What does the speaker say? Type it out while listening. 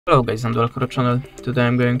Hello guys and welcome to the channel. Today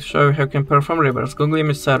I'm going to show you how you can perform reverse Google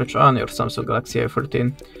image search on your Samsung Galaxy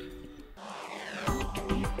A14.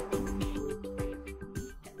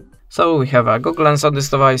 So we have a Google Lens on this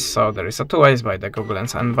device, so there is two ways, by the Google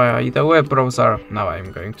Lens and by the web browser. Now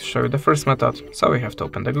I'm going to show you the first method. So we have to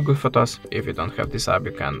open the Google Photos. If you don't have this app,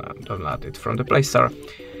 you can download it from the Play Store.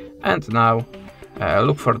 And now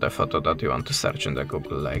look for the photo that you want to search in the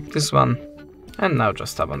Google, like this one. And now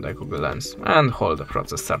just tap on the Google Lens and hold the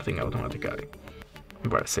process starting automatically.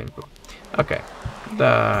 Very simple. Okay,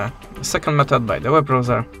 the second method by the web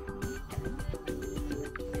browser.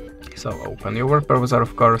 So open your web browser,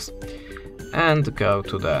 of course, and go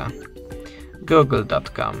to the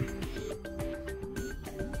google.com.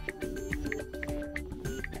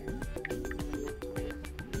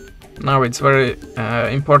 Now it's very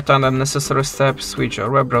important and necessary step, switch your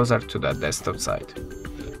web browser to the desktop side.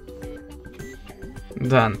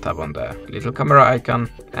 Then tap on the little camera icon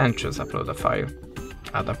and choose upload a file.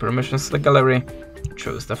 Add the permissions to the gallery,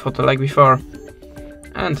 choose the photo like before,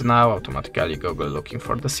 and now automatically Google looking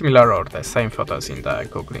for the similar or the same photos in the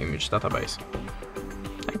Google image database.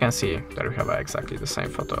 I can see there we have exactly the same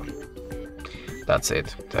photo. That's it.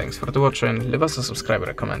 Thanks for watching, leave us a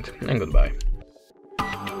subscribe, comment, and goodbye.